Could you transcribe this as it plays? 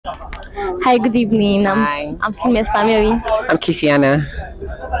Hi, good evening. Hi. I'm Sylvester Mary. I'm Xtiana.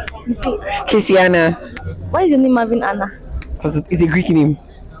 You see, Xtiana. why is your name Marvin Anna? Because it's a Greek name.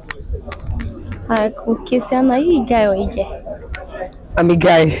 Alright, cool. Kesiana, are you a guy or a girl? I'm a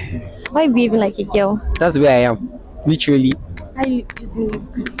guy. Why you behaving like a girl? That's where I am. Literally. Why you using lip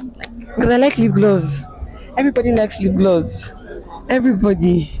gloss? Because I like lip gloss. Everybody likes lip gloss.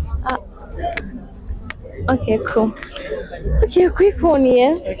 Everybody. Ah, okay, cool. Okay, a quick one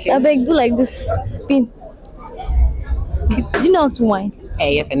here. Okay. I beg, do like this spin. Do you know how to wine?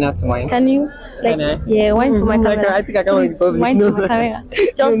 Hey, yes, I know to wine. Can you? Like, Can I? yeah, wine for my camera. I think I can wine in Please, public. wine No. for my camera.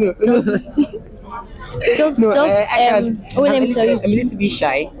 No, Just, no, just, no. No, I can't. oh, let me tell you. I'm a little bit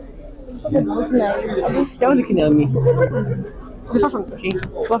shy. Nobody's looking at you. You're looking at me. Okay.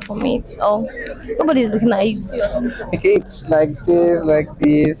 Far from me. Oh, nobody's looking at you. Okay, it's like this, like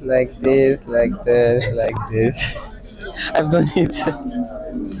this, like this, like this, like this. I've done it.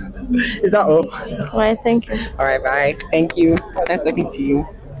 Is that all? Alright, thank you. Alright, bye. Thank you. Nice talking to you.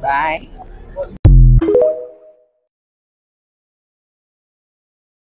 Bye.